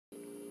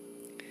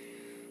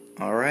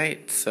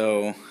Alright,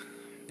 so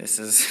this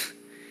is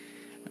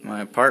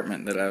my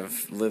apartment that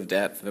I've lived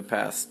at for the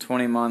past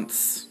 20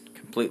 months,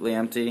 completely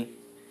empty.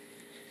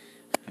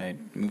 I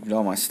moved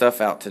all my stuff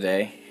out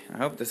today. I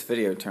hope this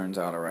video turns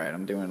out alright.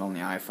 I'm doing it on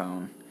the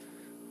iPhone,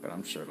 but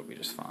I'm sure it'll be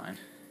just fine.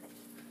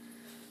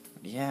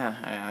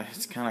 Yeah,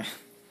 it's kind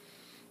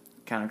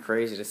of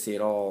crazy to see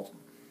it all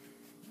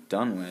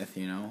done with,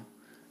 you know.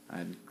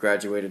 I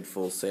graduated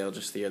Full Sail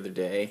just the other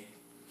day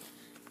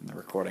in the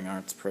recording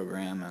arts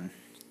program, and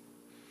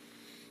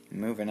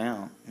moving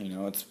out. You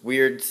know, it's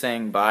weird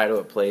saying bye to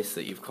a place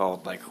that you've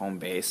called like home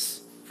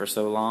base for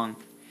so long,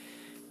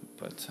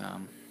 but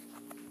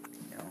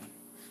you know,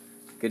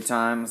 good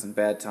times and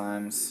bad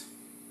times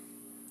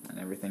and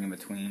everything in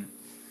between.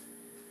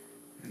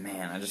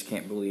 Man, I just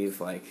can't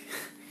believe like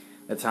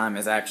the time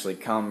has actually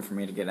come for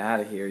me to get out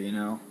of here, you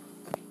know.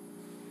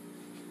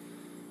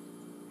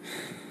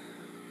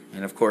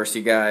 And of course,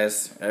 you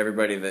guys,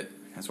 everybody that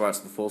has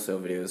watched the Full Sail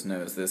videos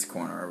knows this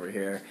corner over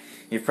here.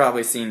 You've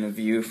probably seen the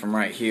view from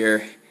right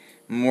here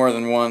more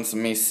than once of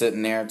me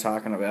sitting there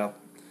talking about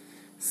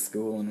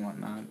school and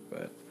whatnot,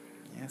 but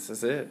yeah, this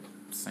is it.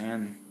 I'm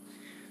saying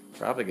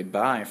probably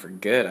goodbye for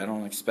good. I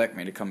don't expect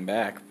me to come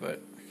back,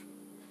 but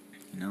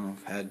you know,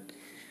 I've had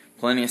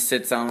plenty of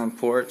sits out on the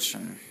porch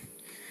and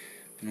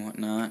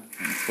whatnot.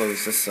 I'm gonna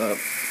close this up.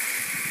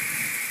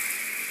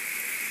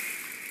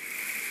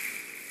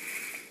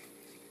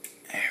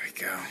 There we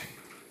go.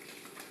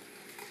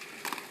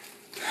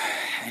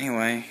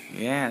 Anyway,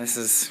 yeah,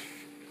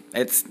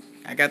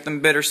 I got them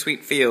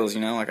bittersweet feels,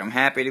 you know, like I'm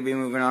happy to be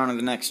moving on to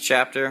the next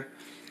chapter,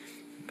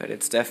 but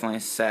it's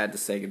definitely sad to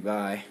say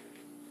goodbye.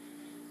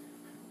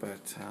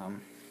 But,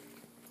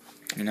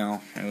 you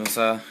know, it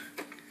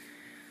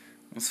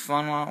was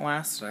fun while it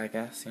lasted, I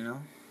guess, you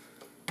know.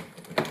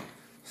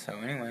 So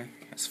anyway,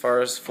 as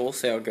far as Full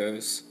Sail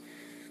goes,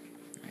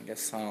 I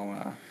guess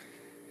I'll,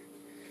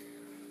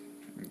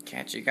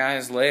 catch you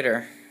guys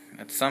later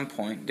at some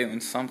point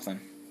doing something.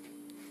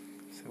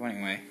 So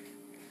anyway,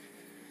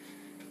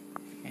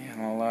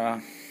 yeah,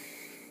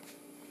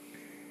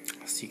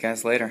 I'll see you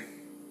guys later.